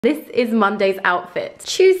This is Monday's outfit.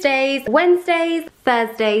 Tuesdays, Wednesdays,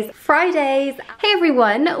 Thursdays, Fridays. Hey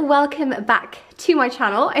everyone, welcome back to my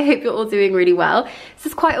channel. I hope you're all doing really well. This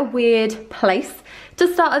is quite a weird place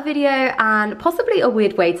to start a video and possibly a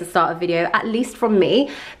weird way to start a video, at least from me.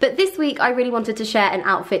 But this week I really wanted to share an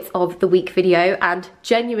outfits of the week video, and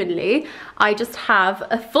genuinely I just have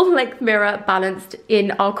a full length mirror balanced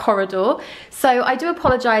in our corridor. So I do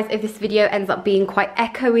apologize if this video ends up being quite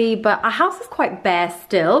echoey, but our house is quite bare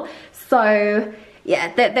still. So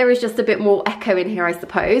yeah, there is just a bit more echo in here, I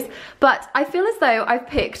suppose. But I feel as though I've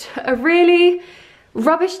picked a really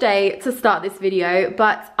rubbish day to start this video,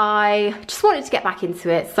 but I just wanted to get back into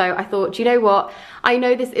it. So I thought, do you know what? I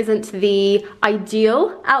know this isn't the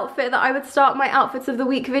ideal outfit that I would start my outfits of the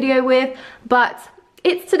week video with, but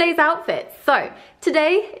it's today's outfit. So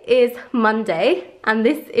today is Monday, and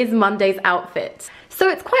this is Monday's outfit. So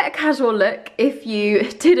it's quite a casual look if you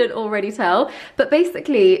didn't already tell, but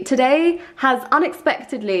basically today has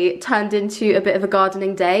unexpectedly turned into a bit of a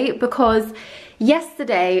gardening day because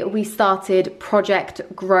yesterday we started Project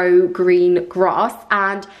Grow Green Grass,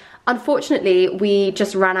 and unfortunately we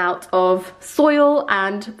just ran out of soil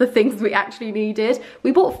and the things we actually needed.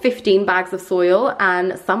 We bought 15 bags of soil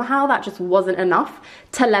and somehow that just wasn't enough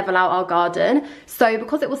to level out our garden. So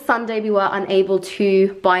because it was Sunday, we were unable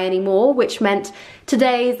to buy any more, which meant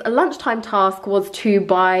today's lunchtime task was to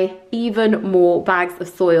buy even more bags of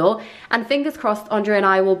soil. And fingers crossed, Andre and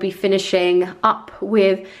I will be finishing up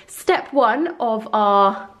with step one of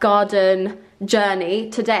our garden journey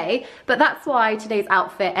today. But that's why today's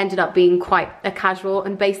outfit ended up being quite a casual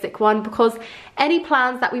and basic one, because any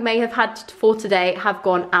plans that we may have had for today have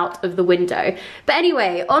gone out of the window. But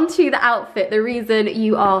anyway, onto the outfit, the reason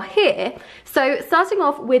you are here. So starting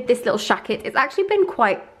off with this little jacket, it's actually been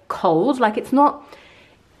quite cold. Like it's not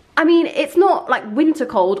like winter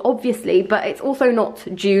cold, obviously, but it's also not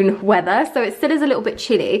June weather, so it still is a little bit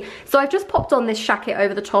chilly. So I've just popped on this jacket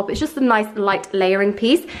over the top. It's just a nice light layering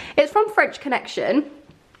piece. It's from French Connection,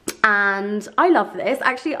 and I love this.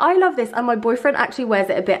 Actually, I love this, and my boyfriend actually wears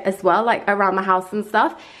it a bit as well, like around the house and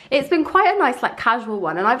stuff. It's been quite a nice, like, casual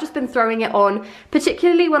one, and I've just been throwing it on,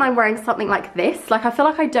 particularly when I'm wearing something like this. Like, I feel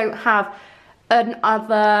like I don't have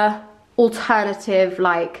another alternative,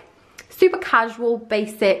 like, super casual,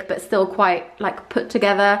 basic, but still quite like put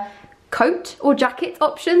together coat or jacket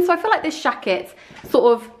option. So I feel like this jacket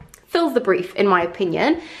sort of fills the brief in my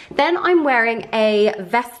opinion. Then I'm wearing a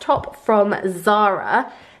vest top from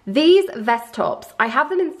Zara. These vest tops, I have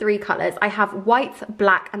them in 3 colors. I have white,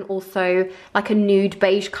 black, and also like a nude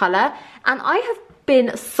beige color. And I have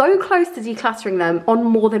been so close to decluttering them on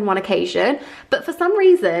more than one occasion, but for some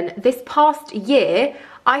reason this past year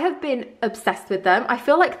I have been obsessed with them. I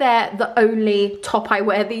feel like they're the only top I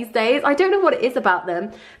wear these days. I don't know what it is about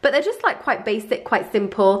them, but they're just like quite basic, quite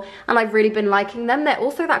simple, and I've really been liking them. They're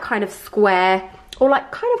also that kind of square or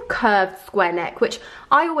like kind of curved square neck, which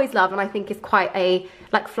I always love and I think is quite a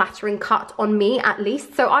like flattering cut on me at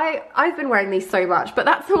least. So I've been wearing these so much, but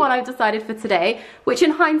that's the one I've decided for today, which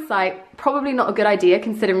in hindsight, probably not a good idea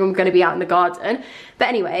considering I'm going to be out in the garden. But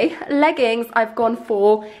anyway, leggings, I've gone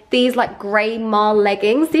for these like grey marl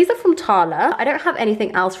leggings. These are from Tala. I don't have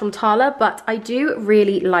anything else from Tala, but I do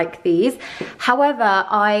really like these. However,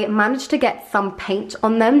 I managed to get some paint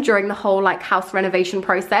on them during the whole like house renovation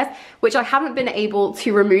process, which I haven't been able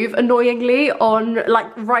to remove annoyingly on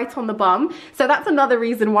like right on the bum. So that's another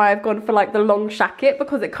reason why I've gone for like the long jacket,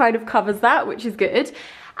 because it kind of covers that, which is good.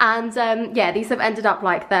 And yeah, these have ended up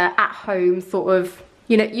like the at-home sort of,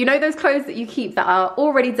 you know those clothes that you keep that are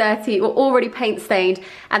already dirty or already paint stained,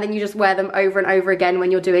 and then you just wear them over and over again when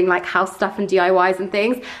you're doing like house stuff and DIYs and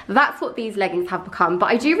things. That's what these leggings have become, but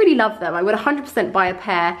I do really love them. I would 100% buy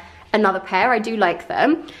another pair. I do like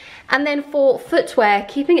them. And then for footwear,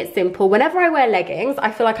 keeping it simple, whenever I wear leggings, I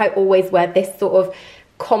feel like I always wear this sort of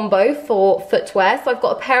combo for footwear. So I've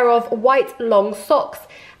got a pair of white long socks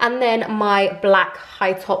and then my black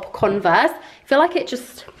high top Converse. I feel like it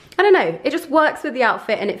just, I don't know, it just works with the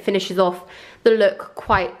outfit and it finishes off the look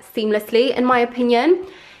quite seamlessly in my opinion.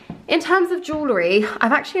 In terms of jewellery,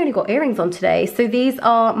 I've actually only got earrings on today. So these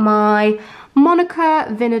are my Monica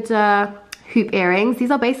Vinader hoop earrings.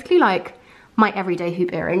 These are basically like my everyday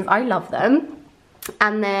hoop earrings. I love them.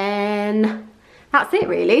 And then that's it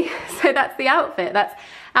really. So that's the outfit. That's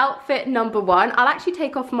outfit number 1. I'll actually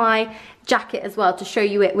take off my jacket as well to show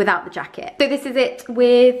you it without the jacket. So this is it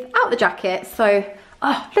without the jacket. So,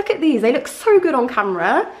 oh, look at these. They look so good on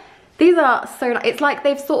camera. These are so nice. It's like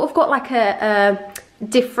they've sort of got like a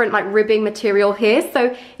different like ribbing material here.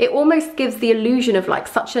 So it almost gives the illusion of like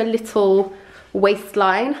such a little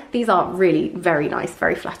waistline. These are really very nice,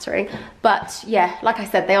 very flattering. But yeah, like I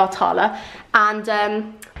said, they are Tala. And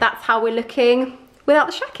that's how we're looking without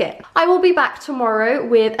the jacket. I will be back tomorrow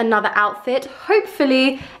with another outfit,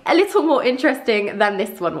 hopefully a little more interesting than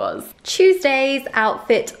this one was. Tuesday's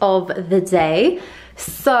outfit of the day.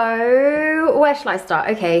 So where shall I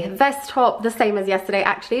start? Okay, vest top, the same as yesterday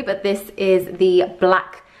actually, but this is the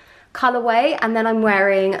black colorway, and then I'm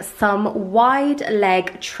wearing some wide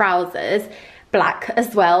leg trousers, black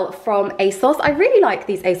as well, from ASOS. I really like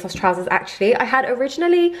these ASOS trousers actually. I had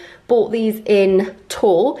originally bought these in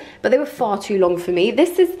tall, but they were far too long for me.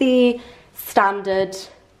 This is the standard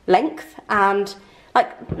length, and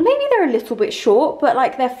like maybe they're a little bit short, but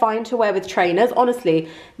like they're fine to wear with trainers. Honestly,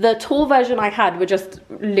 the tall version I had were just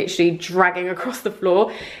literally dragging across the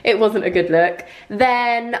floor. It wasn't a good look.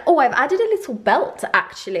 Then, oh, I've added a little belt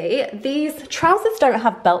actually. These trousers don't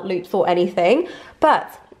have belt loops or anything,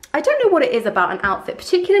 but I don't know what it is about an outfit,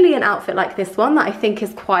 particularly an outfit like this one, that I think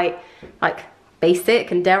is quite like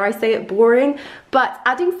basic and, dare I say it, boring. But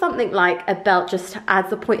adding something like a belt just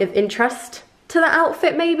adds a point of interest to the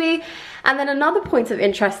outfit maybe. And then another point of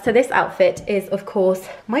interest to this outfit is, of course,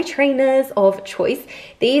 my trainers of choice.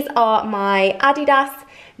 These are my Adidas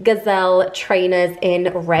Gazelle trainers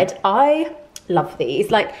in red. I love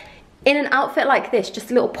these. Like, in an outfit like this,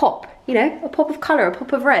 just a little pop, you know, a pop of color, a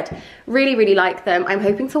pop of red. Really, really like them. I'm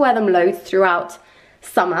hoping to wear them loads throughout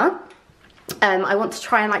summer. I want to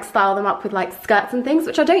try and like style them up with like skirts and things,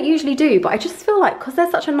 which I don't usually do, but I just feel like because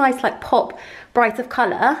they're such a nice like pop, bright of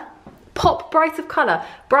color,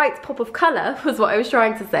 bright pop of color was what I was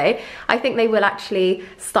trying to say. I think they will actually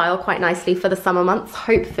style quite nicely for the summer months,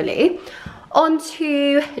 hopefully. On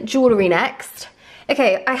to jewellery next.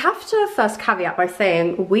 Okay, I have to first caveat by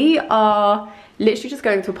saying we are literally just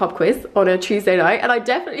going to a pub quiz on a Tuesday night, and I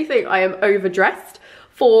definitely think I am overdressed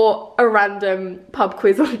for a random pub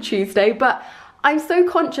quiz on a Tuesday, but I'm so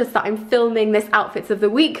conscious that I'm filming this outfits of the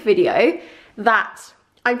week video that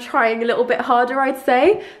I'm trying a little bit harder, I'd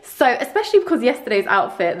say. So, especially because yesterday's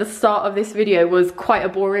outfit, the start of this video, was quite a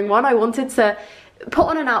boring one. I wanted to put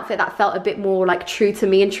on an outfit that felt a bit more like true to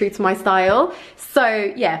me and true to my style.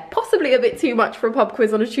 So yeah, possibly a bit too much for a pub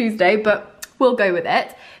quiz on a Tuesday, but we'll go with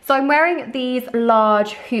it. So I'm wearing these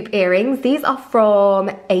large hoop earrings. These are from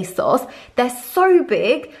ASOS. They're so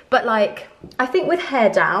big, but like, I think with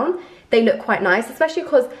hair down, they look quite nice, especially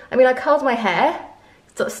because, I mean, I curled my hair,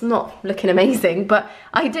 so it's not looking amazing, but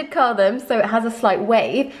I did curl them, so it has a slight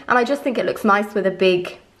wave, and I just think it looks nice with a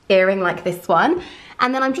big earring like this one.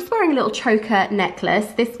 And then I'm just wearing a little choker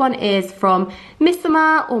necklace. This one is from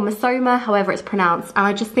Missoma or Missoma, however it's pronounced, and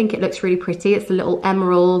I just think it looks really pretty. It's a little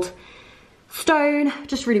emerald stone,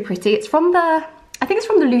 just really pretty. It's from the, I think it's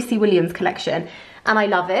from the Lucy Williams collection, and I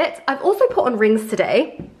love it. I've also put on rings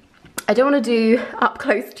today. I don't want to do up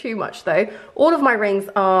close too much though. All of my rings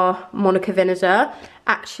are Monica Vinader,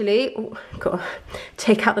 actually. Ooh, gotta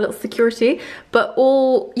take out the little security. But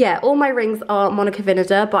all my rings are Monica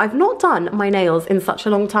Vinader, but I've not done my nails in such a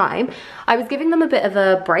long time. I was giving them a bit of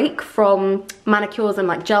a break from manicures and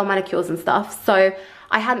like gel manicures and stuff, so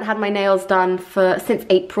I hadn't had my nails done since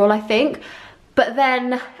April, I think. But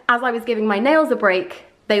then as I was giving my nails a break,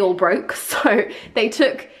 they all broke, so they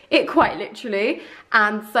took it quite literally,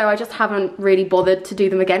 and so I just haven't really bothered to do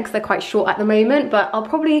them again because they're quite short at the moment, but I'll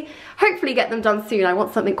probably hopefully get them done soon. I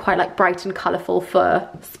want something quite like bright and colourful for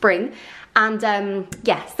spring. And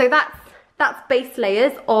yeah, so that's base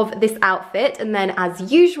layers of this outfit. And then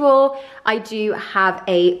as usual, I do have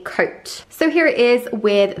a coat. So here it is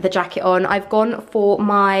with the jacket on. I've gone for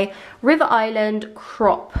my River Island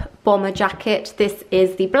crop bomber jacket. This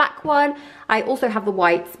is the black one. I also have the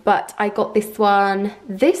whites, but I got this one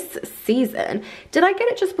this season. Did I get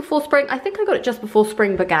it just before spring? I think I got it just before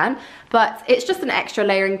spring began, but it's just an extra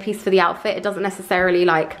layering piece for the outfit. It doesn't necessarily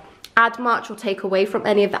like add much or take away from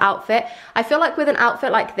any of the outfit. I feel like with an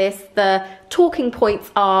outfit like this, the talking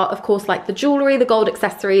points are, of course, like the jewellery, the gold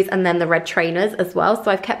accessories, and then the red trainers as well.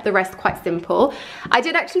 So I've kept the rest quite simple. I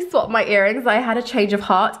did actually swap my earrings. I had a change of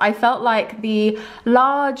heart. I felt like the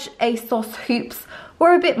large ASOS hoops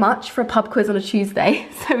were a bit much for a pub quiz on a Tuesday.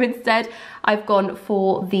 So instead, I've gone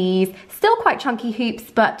for these still quite chunky hoops,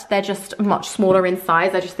 but they're just much smaller in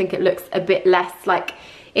size. I just think it looks a bit less like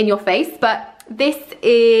in your face, but this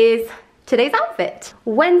is today's outfit.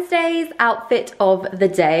 Wednesday's outfit of the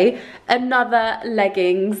day, another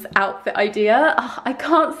leggings outfit idea. I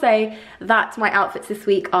can't say that my outfits this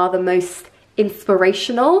week are the most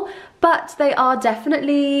inspirational, but they are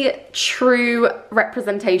definitely true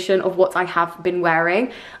representation of what I have been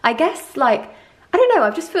wearing. I guess like I don't know,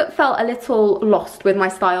 I've just felt a little lost with my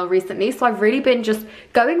style recently, so I've really been just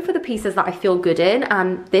going for the pieces that I feel good in,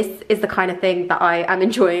 and this is the kind of thing that I am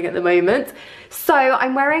enjoying at the moment. So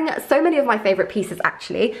I'm wearing so many of my favorite pieces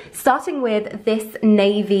actually, starting with this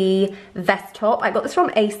navy vest top. I got this from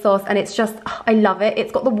ASOS and it's just, I love it.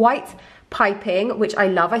 It's got the white piping, which I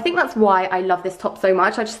love. I think that's why I love this top so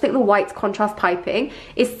much. I just think the white contrast piping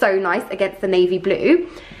is so nice against the navy blue.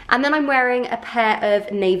 And then I'm wearing a pair of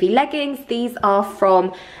navy leggings. These are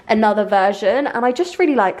from another version and I just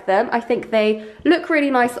really like them. I think they look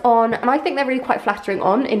really nice on, and I think they're really quite flattering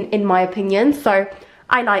on in my opinion. So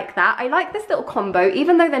I like that. I like this little combo,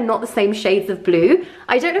 even though they're not the same shades of blue.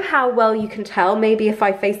 I don't know how well you can tell, maybe if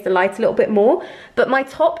I face the light a little bit more, but my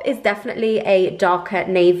top is definitely a darker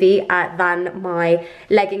navy than my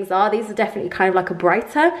leggings are. These are definitely kind of like a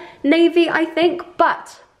brighter navy, I think,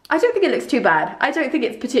 but I don't think it looks too bad. I don't think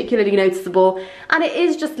it's particularly noticeable, and it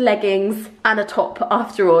is just leggings and a top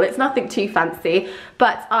after all. It's nothing too fancy,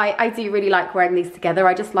 but I do really like wearing these together.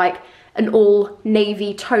 I just like an all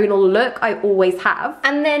navy tonal look. I always have.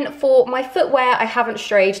 And then for my footwear, I haven't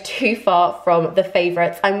strayed too far from the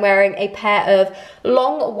favorites. I'm wearing a pair of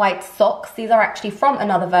long white socks. These are actually from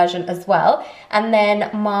another version as well. And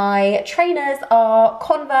then my trainers are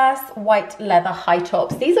Converse white leather high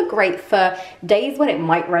tops. These are great for days when it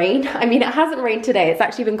might rain. I mean, it hasn't rained today. It's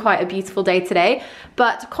actually been quite a beautiful day today,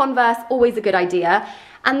 but Converse, always a good idea.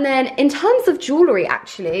 And then in terms of jewellery,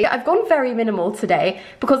 actually, I've gone very minimal today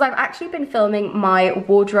because I've actually been filming my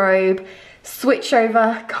wardrobe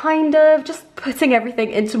switchover, kind of just putting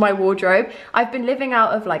everything into my wardrobe. I've been living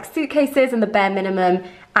out of like suitcases and the bare minimum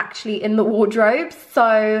actually in the wardrobe.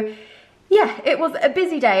 So yeah, it was a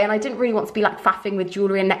busy day and I didn't really want to be like faffing with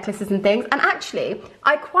jewellery and necklaces and things. And actually,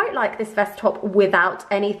 I quite like this vest top without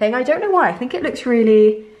anything. I don't know why. I think it looks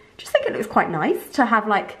really, just think it looks quite nice to have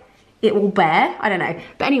like it will bear, I don't know.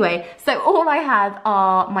 But anyway, so all I have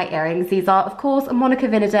are my earrings. These are, of course, Monica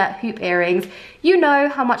Vinader hoop earrings. You know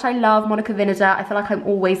how much I love Monica Vinader. I feel like I'm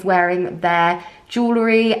always wearing their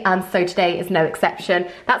jewellery, and so today is no exception.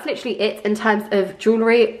 That's literally it in terms of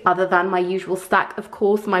jewellery, other than my usual stack, of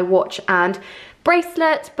course, my watch and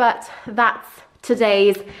bracelet, but that's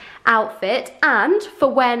today's outfit. And for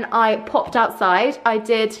when I popped outside, I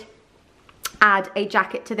did add a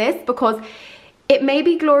jacket to this because it may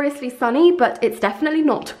be gloriously sunny, but it's definitely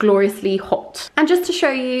not gloriously hot. And just to show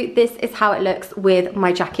you, this is how it looks with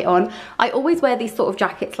my jacket on. I always wear these sort of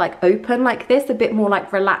jackets like open like this, a bit more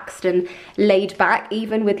like relaxed and laid back,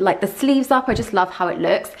 even with like the sleeves up. I just love how it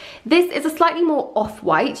looks. This is a slightly more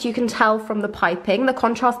off-white. You can tell from the piping. The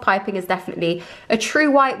contrast piping is definitely a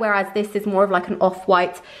true white, whereas this is more of like an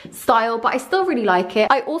off-white style, but I still really like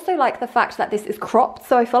it. I also like the fact that this is cropped,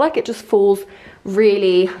 so I feel like it just falls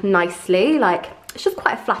really nicely. Like, it's just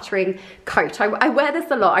quite a flattering coat. I wear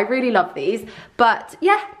this a lot. I really love these. But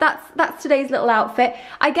yeah, that's today's little outfit.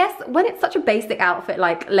 I guess when it's such a basic outfit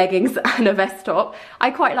like leggings and a vest top,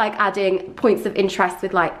 I quite like adding points of interest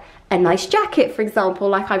with like a nice jacket, for example,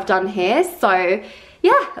 like I've done here. So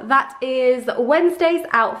yeah, that is Wednesday's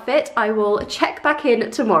outfit. I will check back in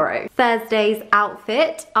tomorrow. Thursday's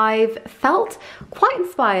outfit, I've felt quite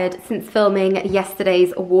inspired since filming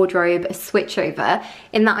yesterday's wardrobe switchover,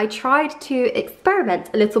 in that I tried to experiment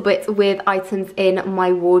a little bit with items in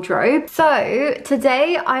my wardrobe. So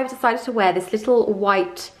today I've decided to wear this little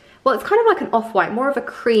white, well, it's kind of like an off-white, more of a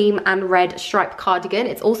cream and red striped cardigan.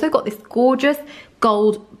 It's also got this gorgeous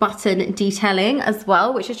gold button detailing as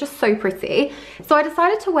well, which is just so pretty. So I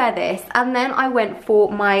decided to wear this, and then I went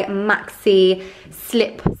for my maxi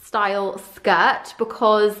slip style skirt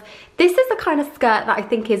because this is the kind of skirt that I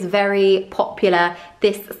think is very popular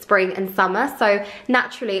this spring and summer. So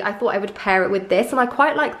naturally I thought I would pair it with this, and I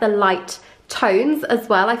quite like the light tones as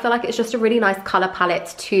well. I feel like it's just a really nice color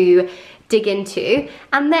palette to dig into.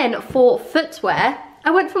 And then for footwear, I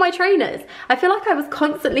went for my trainers. I feel like I was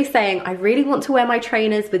constantly saying I really want to wear my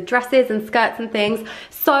trainers with dresses and skirts and things,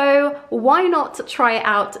 so why not try it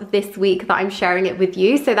out this week that I'm sharing it with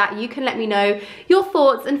you, so that you can let me know your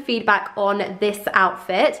thoughts and feedback on this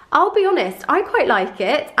outfit. I'll be honest, I quite like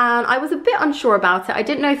it, and I was a bit unsure about it. I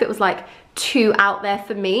didn't know if it was like too out there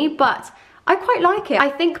for me, but I quite like it. I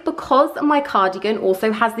think because my cardigan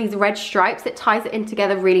also has these red stripes, it ties it in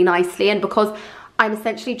together really nicely, and because I'm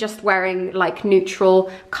essentially just wearing like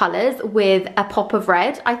neutral colors with a pop of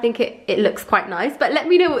red, I think it looks quite nice. But let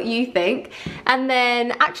me know what you think. And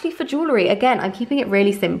then actually for jewelry, again, I'm keeping it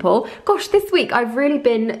really simple. Gosh, this week I've really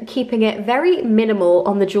been keeping it very minimal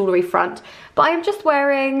on the jewelry front, but I am just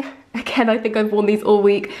wearing Again, I think I've worn these all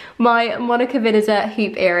week. My Monica Vinader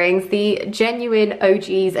hoop earrings, the genuine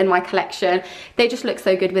OGs in my collection. They just look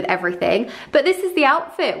so good with everything. But this is the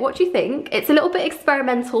outfit. What do you think? It's a little bit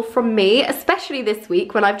experimental from me, especially this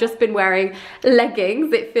week when I've just been wearing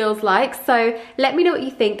leggings, it feels like. So let me know what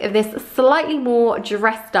you think of this slightly more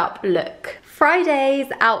dressed up look. Friday's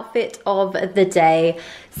outfit of the day.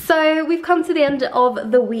 So we've come to the end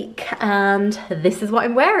of the week and this is what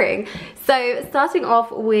I'm wearing. So starting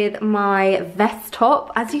off with my vest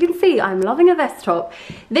top. As you can see, I'm loving a vest top.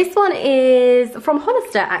 This one is from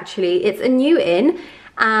Hollister actually. It's a new in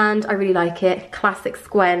and I really like it. Classic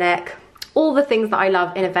square neck. All the things that I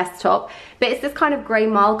love in a vest top. But it's this kind of grey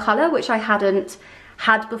marl colour which I hadn't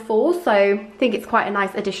had before, so I think it's quite a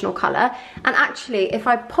nice additional colour. And actually if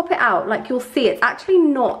I pop it out, like you'll see, it's actually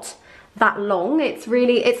not that long. It's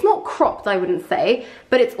not cropped, I wouldn't say,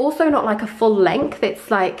 but it's also not like a full length. It's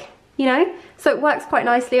like, you know, so it works quite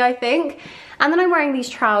nicely, I think. And then I'm wearing these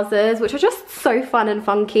trousers which are just so fun and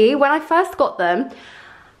funky. When I first got them,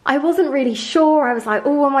 I wasn't really sure. I was like,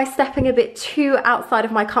 oh, am I stepping a bit too outside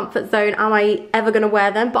of my comfort zone? Am I ever gonna wear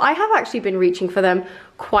them? But I have actually been reaching for them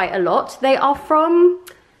quite a lot. They are from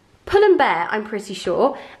Pull & Bear, I'm pretty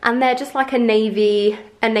sure, and they're just like a navy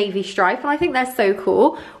stripe, and I think they're so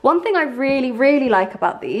cool. One thing I really like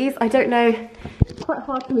about these, I don't know, it's quite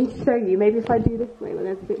hard for me to show you, maybe if I do this way when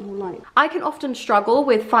there's a bit more light. I can often struggle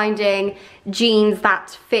with finding jeans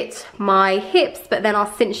that fit my hips but then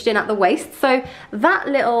are cinched in at the waist, so that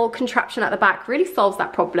little contraption at the back really solves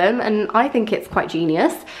that problem and I think it's quite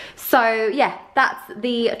genius. So yeah, that's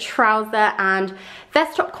the trouser and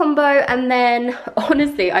vest top combo. And then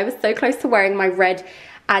honestly, I was so close to wearing my red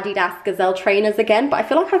Adidas Gazelle trainers again, but I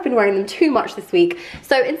feel like I've been wearing them too much this week.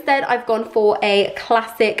 So instead I've gone for a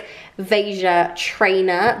classic Veja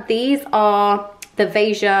trainer. These are the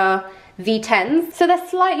Veja V10s. So they're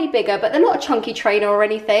slightly bigger, but they're not a chunky trainer or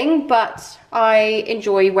anything, but I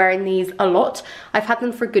enjoy wearing these a lot. I've had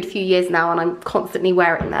them for a good few years now and I'm constantly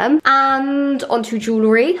wearing them. And onto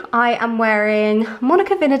jewellery. I am wearing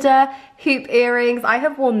Monica Vinader hoop earrings. I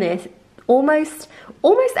have worn this almost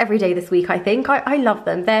every day this week, I think. I love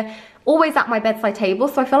them. They're always at my bedside table,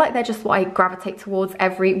 so I feel like they're just what I gravitate towards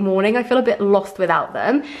every morning. I feel a bit lost without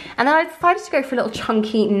them. And then I decided to go for a little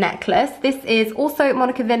chunky necklace. This is also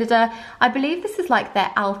Monica Vinader. I believe this is like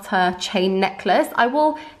their outer chain necklace. I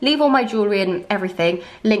will leave all my jewellery and everything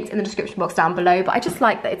linked in the description box down below, but I just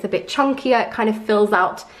like that it's a bit chunkier. It kind of fills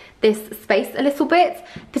out this space a little bit,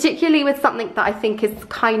 particularly with something that I think is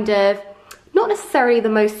kind of not necessarily the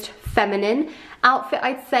most feminine outfit,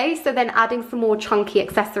 I'd say. So then adding some more chunky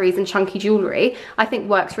accessories and chunky jewellery I think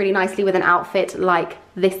works really nicely with an outfit like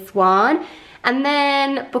this one. And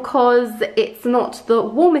then because it's not the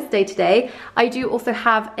warmest day today, I do also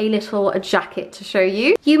have a little jacket to show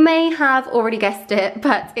you. You may have already guessed it,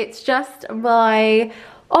 but it's just my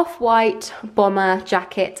off-white bomber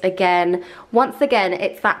jacket again. Once again,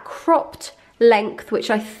 it's that cropped length which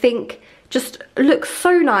I think just looks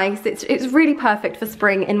so nice. It's really perfect for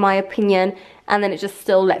spring in my opinion, and then it just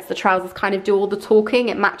still lets the trousers kind of do all the talking.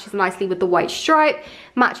 It matches nicely with the white stripe,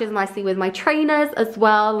 matches nicely with my trainers as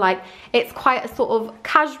well. Like, it's quite a sort of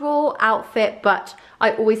casual outfit, but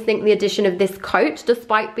I always think the addition of this coat,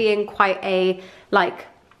 despite being quite a like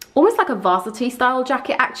almost like a varsity style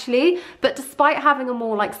jacket actually, but despite having a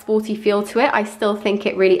more like sporty feel to it, I still think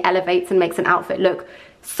it really elevates and makes an outfit look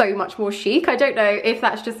so much more chic. I don't know if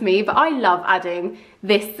that's just me, but I love adding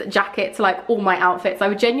this jacket to like all my outfits. I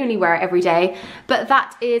would genuinely wear it every day. But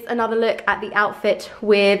that is another look at the outfit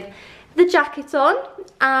with the jacket on,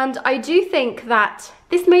 and I do think that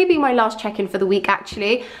this may be my last check-in for the week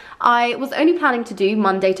actually. I was only planning to do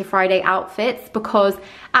Monday to Friday outfits because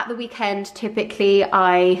at the weekend typically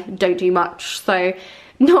I don't do much, so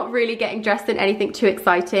not really getting dressed in anything too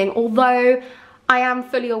exciting, although I am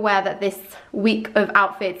fully aware that this week of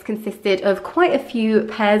outfits consisted of quite a few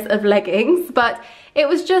pairs of leggings, but it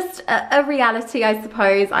was just a reality, I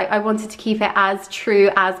suppose. I wanted to keep it as true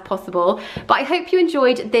as possible. But I hope you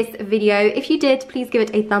enjoyed this video. If you did, please give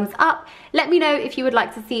it a thumbs up. Let me know if you would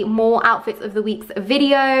like to see more outfits of the week's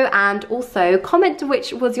video, and also comment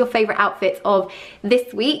which was your favorite outfit of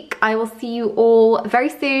this week. I will see you all very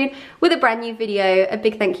soon with a brand new video. A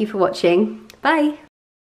big thank you for watching. Bye.